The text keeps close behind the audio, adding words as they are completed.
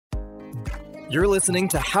You're listening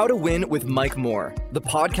to How to Win with Mike Moore, the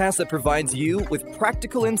podcast that provides you with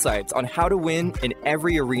practical insights on how to win in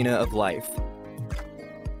every arena of life.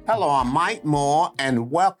 Hello, I'm Mike Moore,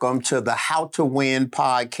 and welcome to the How to Win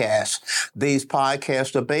podcast. These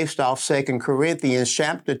podcasts are based off 2 Corinthians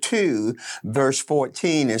chapter 2, verse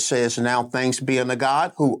 14. It says, "Now thanks be unto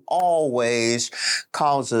God who always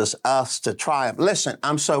causes us to triumph." Listen,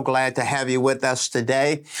 I'm so glad to have you with us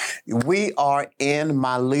today. We are in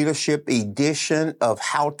my leadership edition of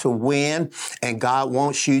How to Win, and God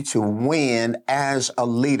wants you to win as a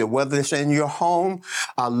leader, whether it's in your home,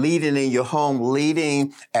 leading in your home,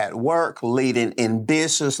 leading at work, leading in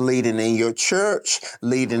business, leading in your church,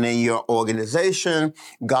 leading in your organization.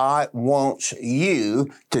 God wants you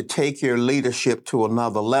to take your leadership to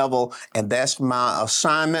another level, and that's my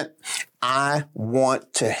assignment. I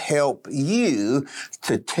want to help you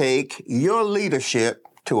to take your leadership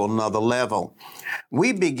to another level.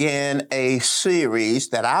 We began a series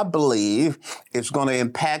that I believe is going to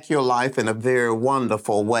impact your life in a very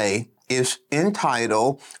wonderful way. It's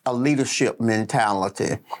entitled A Leadership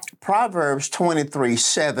Mentality. Proverbs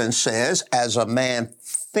 23:7 says, "As a man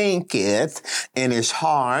thinketh in his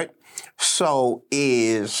heart, so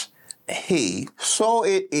is he." So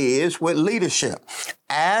it is with leadership.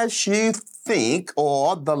 As you think,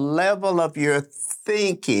 or the level of your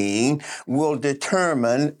thinking will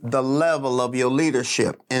determine the level of your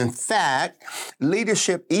leadership. In fact,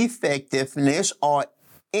 leadership effectiveness or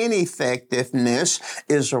ineffectiveness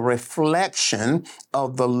is a reflection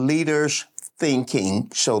of the leader's thinking.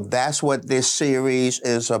 So that's what this series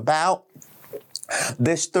is about.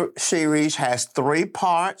 This series has three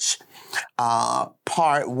parts.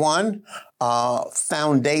 Part one,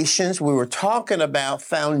 foundations. We were talking about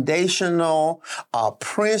foundational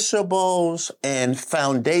principles and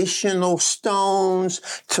foundational stones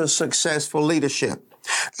to successful leadership.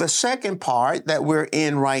 The second part that we're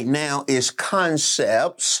in right now is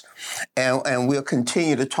concepts, and we'll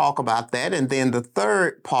continue to talk about that. And then the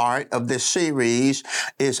third part of this series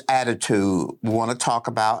is attitude. We want to talk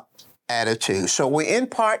about attitude. So we're in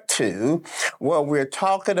part two, where we're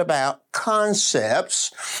talking about concepts,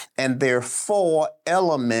 and there are four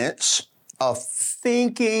elements of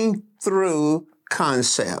thinking through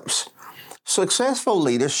concepts. Successful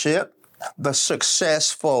leadership. The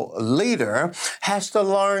successful leader has to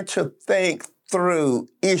learn to think through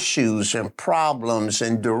issues and problems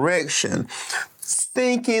and direction.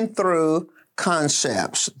 Thinking through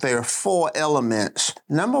concepts. There are four elements.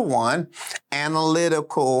 Number one,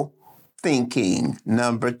 analytical thinking.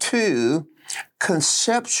 Number two,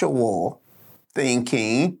 conceptual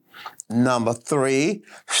thinking. Number three,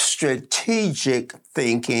 strategic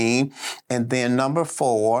thinking. And then number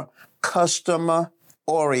four,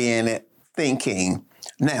 customer-oriented thinking.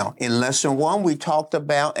 Now, in lesson one, we talked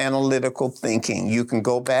about analytical thinking. You can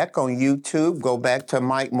go back on YouTube, go back to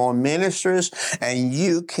Mike Moore Ministries, and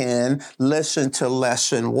you can listen to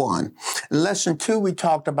lesson one. In lesson two, we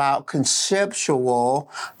talked about conceptual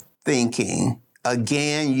thinking.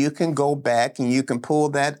 Again, you can go back and you can pull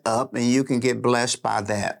that up and you can get blessed by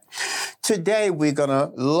that. Today, we're going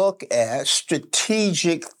to look at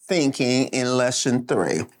strategic thinking in lesson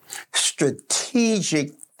three.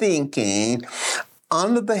 Strategic thinking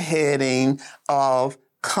under the heading of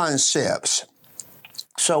concepts.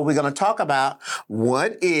 So we're going to talk about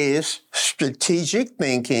what is strategic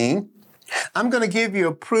thinking. I'm going to give you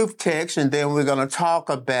a proof text, and then we're going to talk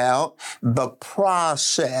about the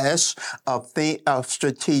process of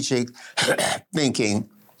strategic thinking.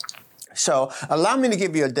 So allow me to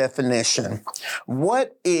give you a definition.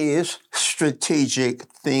 What is strategic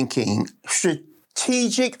thinking?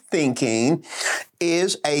 Strategic thinking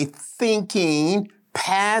is a thinking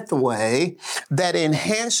pathway that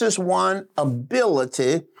enhances one's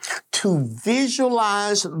ability to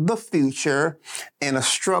visualize the future in a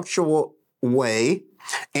structural way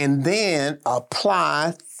and then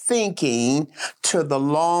apply thinking to the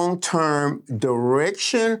long-term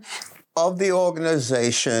direction of the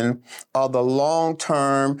organization, or the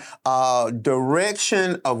long-term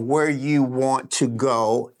direction of where you want to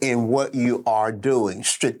go in what you are doing.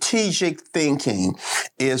 Strategic thinking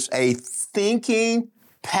is a thinking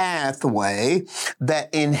pathway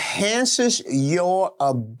that enhances your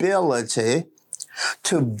ability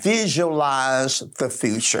to visualize the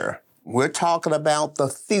future. We're talking about the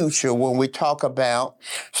future when we talk about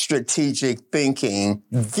strategic thinking,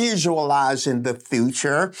 visualizing the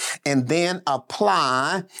future, and then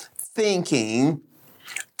apply thinking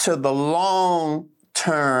to the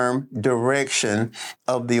long-term direction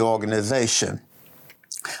of the organization.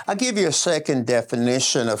 I'll give you a second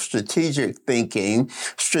definition of strategic thinking.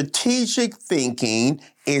 Strategic thinking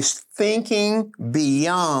is thinking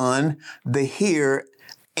beyond the here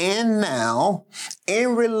and now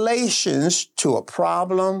in relations to a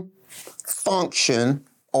problem, function,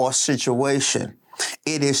 or situation.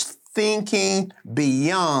 It is thinking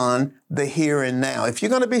beyond the here and now. If you're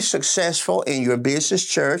going to be successful in your business,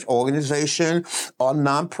 church, organization, or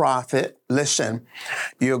nonprofit, listen,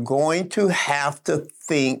 you're going to have to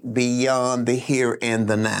think beyond the here and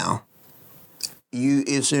the now.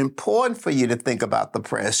 It's important for you to think about the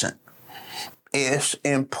present. It's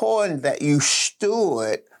important that you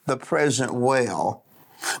steward the present well.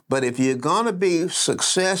 But if you're going to be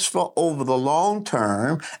successful over the long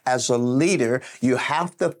term as a leader, you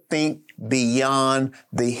have to think beyond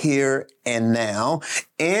the here and now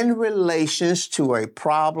in relations to a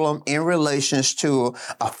problem, in relations to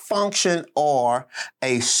a function or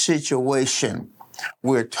a situation.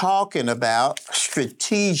 We're talking about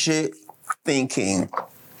strategic thinking.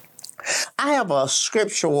 I have a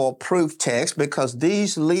scriptural proof text because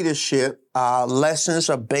these leadership lessons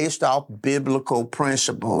are based off biblical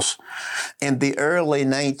principles. In the early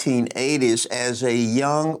 1980s, as a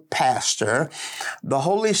young pastor, the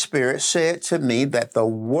Holy Spirit said to me that the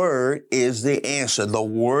Word is the answer. The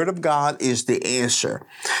Word of God is the answer.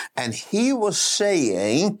 And he was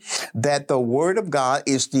saying that the Word of God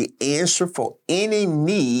is the answer for any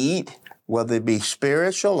need, whether it be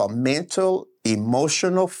spiritual or mental,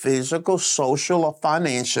 emotional, physical, social, or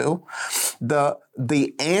financial.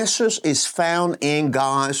 The answers is found in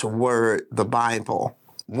God's Word, the Bible.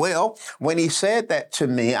 Well, when he said that to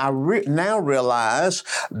me, I now realize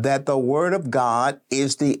that the Word of God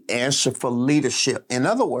is the answer for leadership. In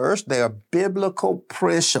other words, there are biblical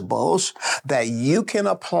principles that you can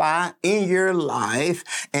apply in your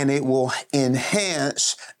life, and it will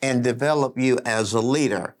enhance and develop you as a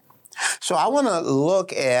leader. So I want to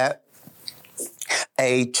look at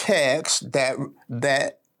a text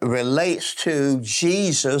that relates to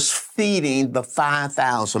Jesus feeding the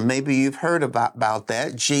 5,000. Maybe you've heard about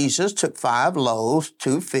that. Jesus took 5 loaves,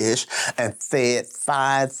 2 fish, and fed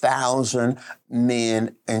 5,000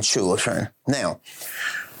 men and children. Now,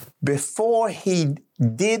 before he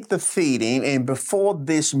did the feeding and before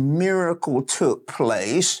this miracle took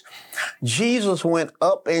place, Jesus went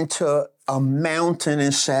up into a mountain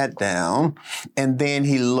and sat down, and then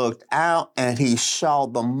he looked out and he saw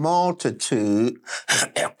the multitude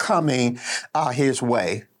coming his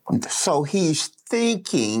way. So he's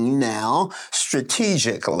thinking now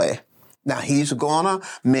strategically. Now he's going to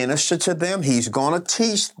minister to them. He's going to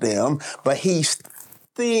teach them, but he's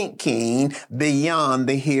thinking beyond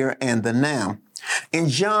the here and the now. In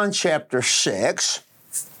John chapter 6,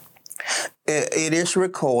 it is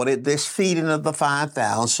recorded, this feeding of the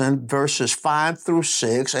 5,000, verses 5 through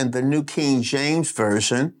 6, and the New King James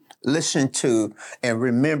Version. Listen to and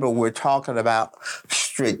remember, we're talking about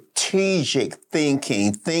strategic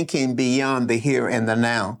thinking, thinking beyond the here and the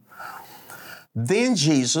now. Then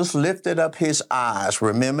Jesus lifted up his eyes.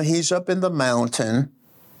 Remember, he's up in the mountain.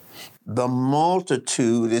 The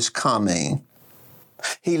multitude is coming.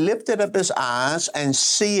 He lifted up his eyes, and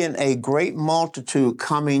seeing a great multitude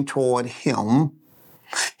coming toward him,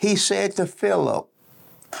 he said to Philip,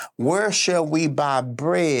 "Where shall we buy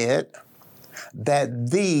bread that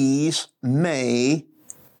these may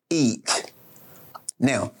eat?"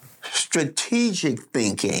 Now, strategic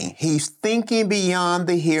thinking. He's thinking beyond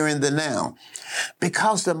the here and the now.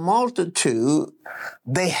 Because the multitude,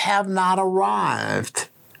 they have not arrived.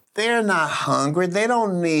 They're not hungry. They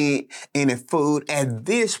don't need any food at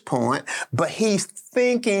this point, but he's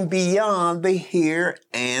thinking beyond the here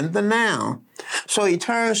and the now. So he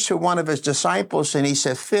turns to one of his disciples and he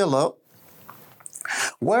said, "Philip,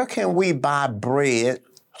 where can we buy bread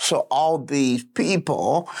so all these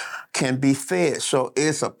people can be fed?" So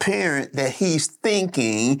it's apparent that he's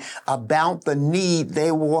thinking about the need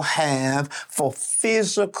they will have for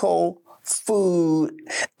physical food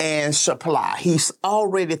and supply. He's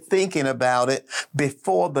already thinking about it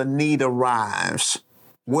before the need arrives.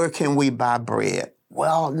 Where can we buy bread?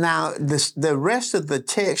 Well, now the rest of the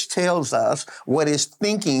text tells us what his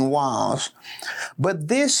thinking was. But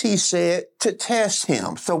this he said to test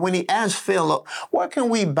him. So when he asked Philip, "Where can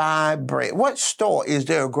we buy bread?" What store? Is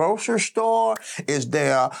there a grocery store? Is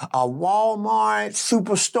there a Walmart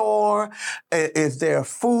superstore? Is there a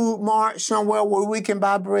food mart somewhere where we can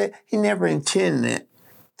buy bread? He never intended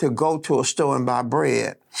to go to a store and buy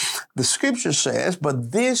bread. The scripture says,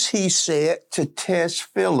 but this he said to test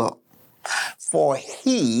Philip, for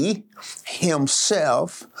he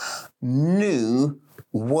himself knew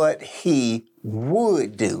what he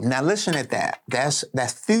would do. Now listen at that.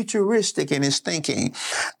 That's futuristic in his thinking.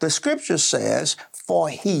 The scripture says, for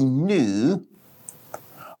he knew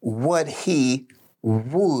what he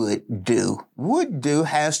would do. Would do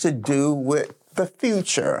has to do with the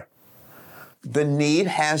future. The need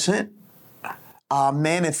hasn't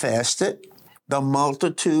manifested. The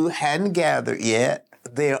multitude hadn't gathered yet.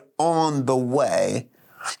 They're on the way.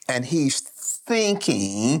 And he's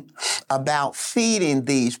thinking about feeding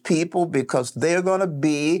these people because they're going to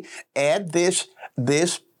be at this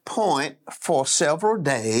point for several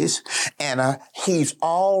days. And he's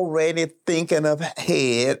already thinking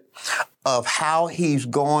ahead of how he's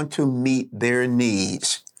going to meet their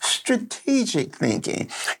needs. Strategic thinking.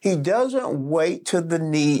 He doesn't wait till the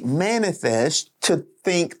need manifests to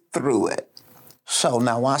think through it. So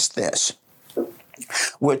now watch this.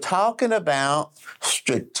 We're talking about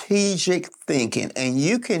strategic thinking, and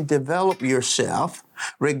you can develop yourself,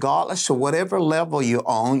 regardless of whatever level you're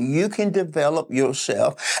on, you can develop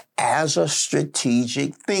yourself as a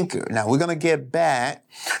strategic thinker. Now, we're going to get back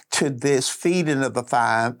to this feeding of the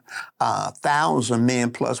 5,000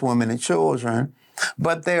 men plus women and children,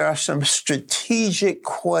 but there are some strategic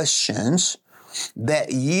questions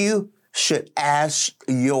that you should ask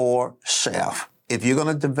yourself. If you're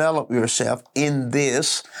going to develop yourself in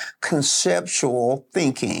this conceptual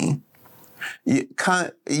thinking,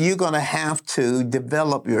 you're going to have to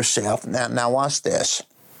develop yourself. Now watch this.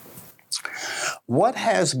 What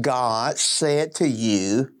has God said to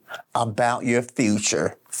you about your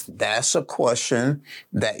future? That's a question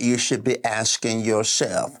that you should be asking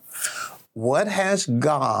yourself. What has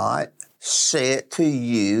God said to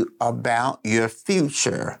you about your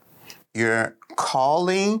future? Your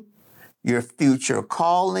calling, your future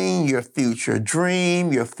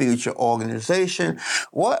dream, your future organization.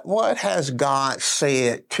 What has God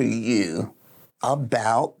said to you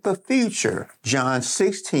about the future? John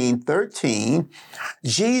 16:13,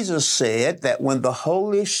 Jesus said that when the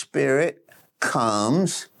Holy Spirit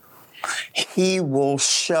comes, he will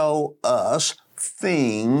show us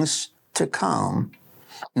things to come.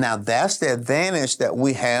 Now, that's the advantage that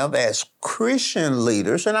we have as Christian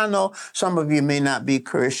leaders. And I know some of you may not be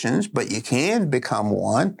Christians, but you can become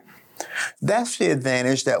one. That's the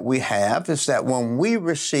advantage that we have, is that when we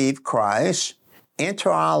receive Christ into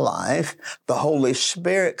our life, the Holy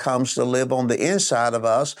Spirit comes to live on the inside of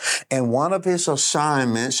us. And one of his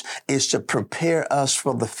assignments is to prepare us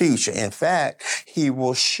for the future. In fact, he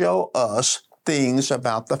will show us things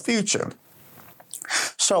about the future.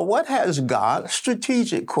 So what has God,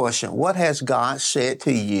 strategic question, what has God said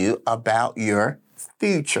to you about your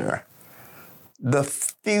future? The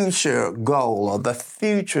future goal or the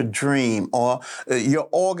future dream or your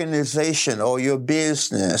organization or your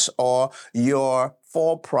business or your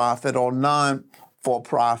for-profit or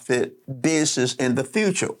non-for-profit business in the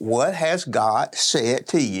future. What has God said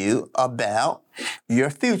to you about your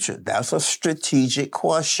future? That's a strategic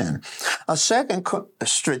question. A second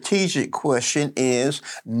strategic question is,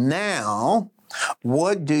 now,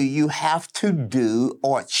 what do you have to do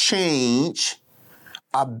or change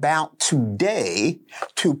about today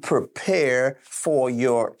to prepare for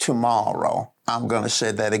your tomorrow? I'm going to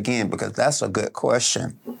say that again because that's a good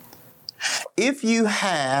question. If you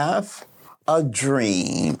have a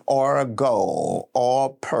dream or a goal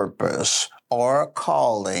or purpose or a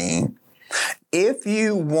calling, if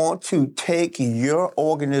you want to take your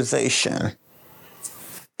organization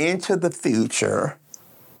into the future,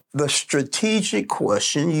 the strategic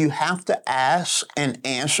question you have to ask and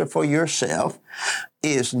answer for yourself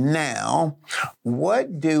is, now,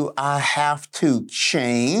 what do I have to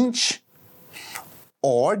change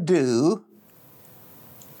or do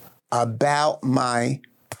about my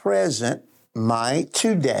present, my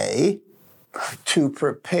today, to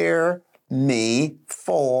prepare me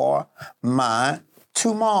for my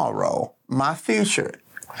tomorrow, my future?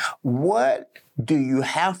 What do you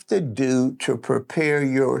have to do to prepare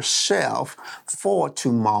yourself for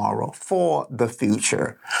tomorrow, for the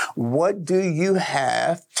future? What do you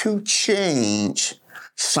have to change?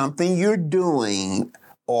 Something you're doing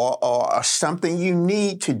or something you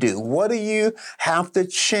need to do. What do you have to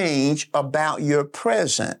change about your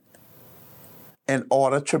present in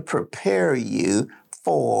order to prepare you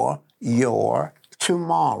for your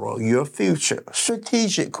tomorrow, your future?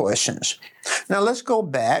 Strategic questions. Now let's go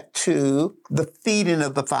back to the feeding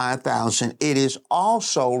of the 5,000. It is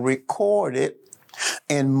also recorded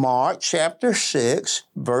in Mark chapter 6,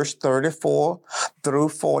 verse 34 through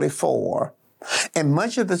 44. And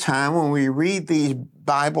much of the time when we read these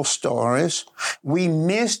Bible stories, we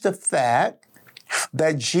miss the fact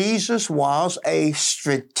that Jesus was a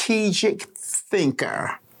strategic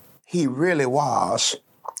thinker. He really was.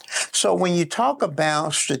 So when you talk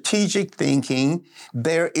about strategic thinking,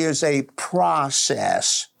 there is a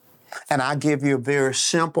process. And I give you a very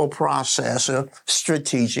simple process of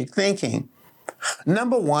strategic thinking.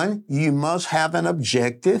 Number one, you must have an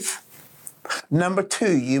objective. Number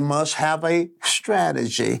two, you must have a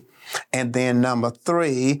strategy. And then number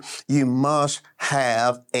three, you must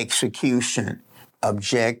have execution.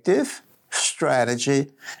 Objective,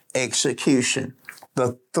 strategy, execution.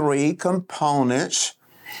 The three components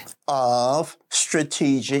of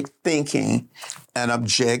strategic thinking: an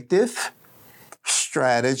objective,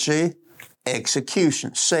 strategy,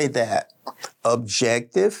 execution. Say that.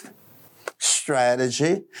 Objective,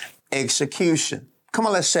 strategy, execution. Come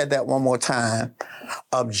on, let's say that one more time.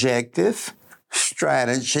 Objective,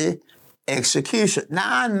 strategy, execution.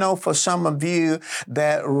 Now, I know for some of you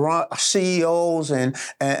that run CEOs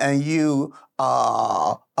and you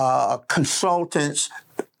consultants,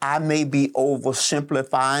 I may be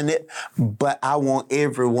oversimplifying it, but I want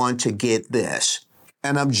everyone to get this.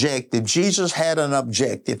 An objective. Jesus had an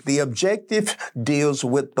objective. The objective deals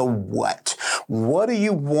with the what. What do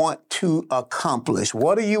you want to accomplish?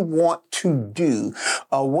 What do you want to do?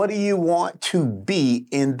 What do you want to be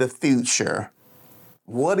in the future?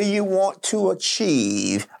 What do you want to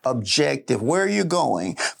achieve? Objective. Where are you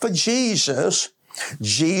going? For Jesus'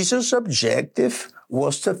 objective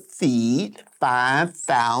was to feed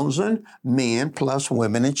 5,000 men plus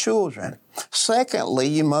women and children. Secondly,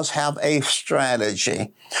 you must have a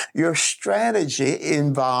strategy. Your strategy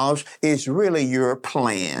is really your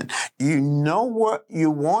plan. You know what you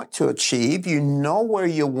want to achieve. You know where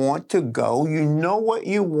you want to go. You know what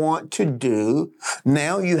you want to do.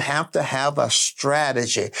 Now you have to have a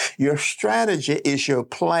strategy. Your strategy is your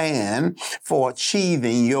plan for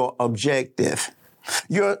achieving your objective.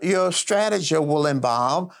 Your strategy will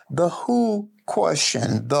involve the who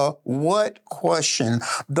question, the what question,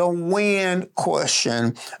 the when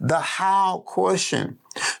question, the how question.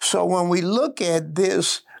 So when we look at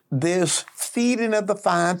this feeding of the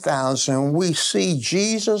 5,000, we see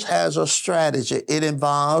Jesus has a strategy. It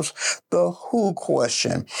involves the who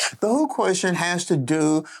question. The who question has to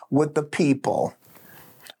do with the people.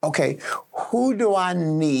 Okay, who do I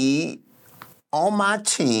need on my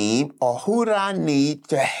team, or who do I need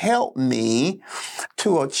to help me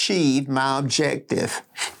to achieve my objective?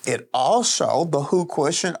 The who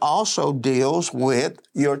question also deals with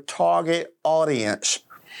your target audience.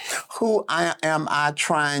 Who am I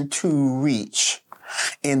trying to reach?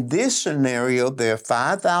 In this scenario, there are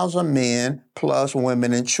 5,000 men plus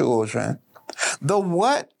women and children. The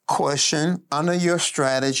what question under your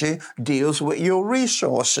strategy deals with your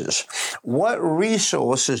resources. What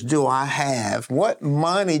resources do I have? What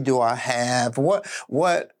money do I have? What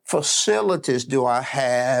facilities do I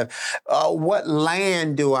have? What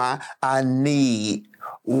land do I need?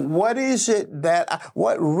 What is it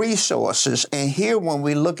what resources? And here, when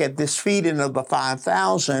we look at this feeding of the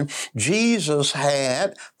 5,000, Jesus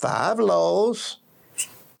had 5 loaves,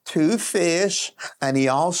 2 fish, and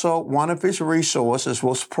one of his resources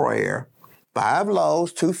was prayer. 5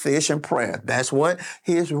 loaves, 2 fish, and prayer. That's what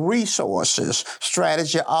his resources.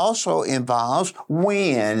 Strategy also involves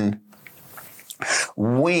when.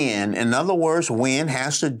 When. In other words, when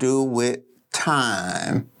has to do with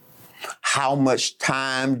time. How much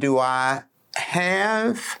time do I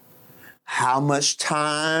have? How much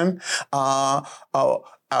time?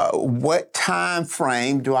 What time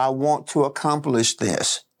frame do I want to accomplish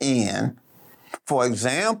this in? For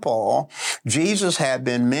example, Jesus had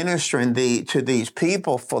been ministering to these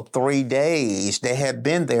people for 3 days. They had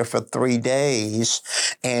been there for 3 days,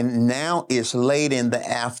 and now it's late in the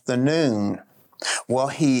afternoon. Well,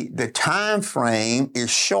 the time frame is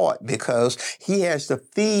short because he has to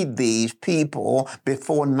feed these people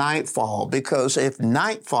before nightfall. Because if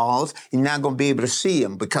night falls, you're not going to be able to see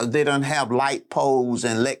them because they don't have light poles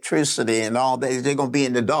and electricity and all that. They're going to be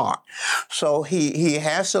in the dark. So he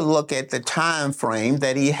has to look at the time frame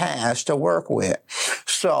that he has to work with.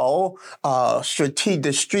 So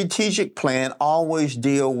the strategic plan always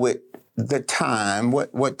deal with the time,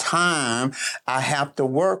 what time I have to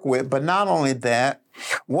work with. But not only that,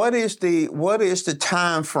 what is the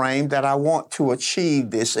time frame that I want to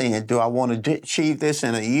achieve this in? Do I want to achieve this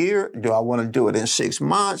in a year? Do I want to do it in 6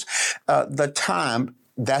 months? The time,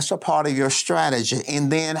 that's a part of your strategy.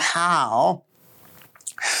 And then how.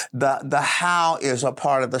 The how is a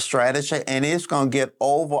part of the strategy, and it's going to get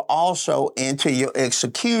over also into your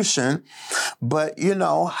execution. But,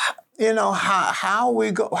 how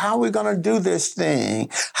are we going to do this thing?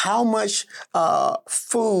 How much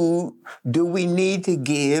food do we need to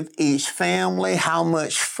give each family? How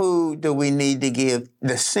much food do we need to give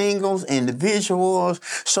the singles, individuals?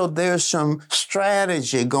 So there's some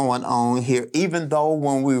strategy going on here, even though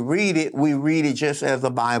when we read it just as a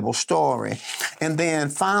Bible story. And then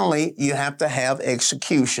finally, you have to have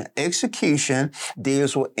execution. Execution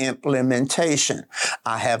deals with implementation.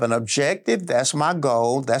 I have an objective, that's my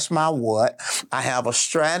goal, that's my what. I have a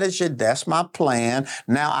strategy, that's my plan.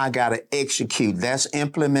 Now I got to execute, that's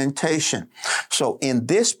implementation. So in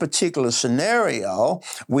this particular scenario,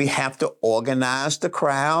 we have to organize the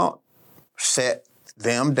crowd, set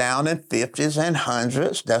them down in 50s and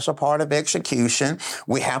 100s. That's a part of execution.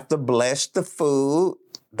 We have to bless the food.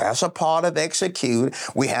 That's a part of execute.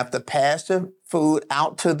 We have to pass the food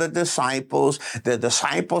out to the disciples. The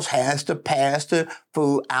disciples has to pass the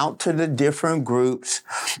food out to the different groups.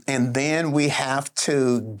 And then we have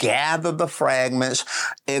to gather the fragments.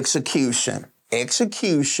 Execution.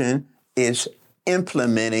 Execution is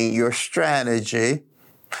implementing your strategy,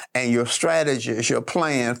 and your strategy is your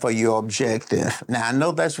plan for your objective. Now, I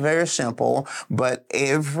know that's very simple, but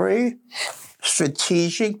every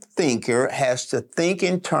strategic thinker has to think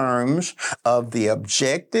in terms of the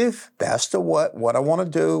objective. That's the what I want to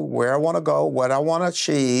do, where I want to go, what I want to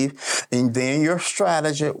achieve. And then your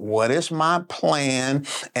strategy, what is my plan?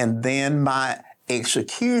 And then my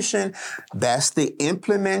execution, that's the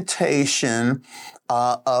implementation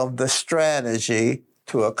of the strategy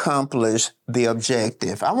to accomplish the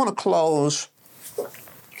objective. I want to close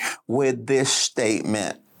with this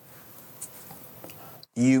statement.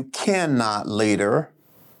 You cannot, leader,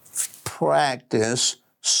 practice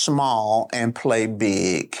small and play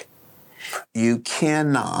big. You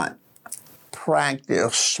cannot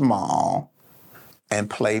practice small and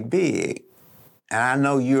play big. And I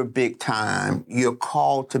know you're big time. You're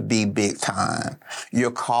called to be big time.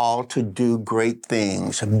 You're called to do great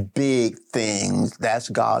things, big things. That's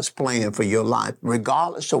God's plan for your life.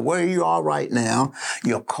 Regardless of where you are right now,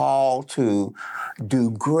 you're called to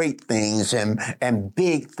do great things and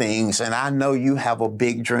big things. And I know you have a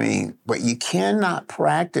big dream, but you cannot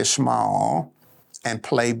practice small and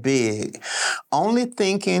play big. Only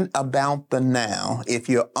thinking about the now. If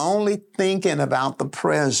you're only thinking about the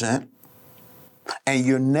present, and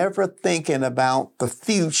you're never thinking about the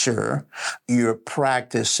future, you're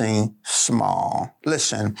practicing small.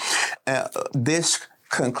 Listen, this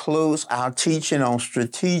concludes our teaching on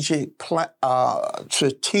strategic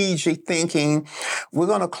thinking. We're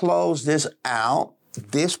going to close this out,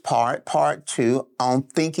 this part 2, on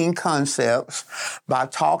thinking concepts by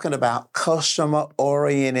talking about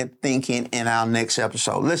customer-oriented thinking in our next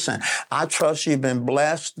episode. Listen, I trust you've been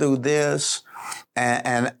blessed through this.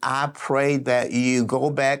 And I pray that you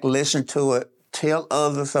go back, listen to it, tell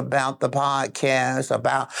others about the podcast,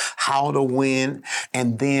 about how to win.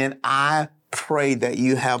 And then I pray that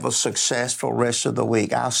you have a successful rest of the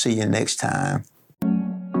week. I'll see you next time.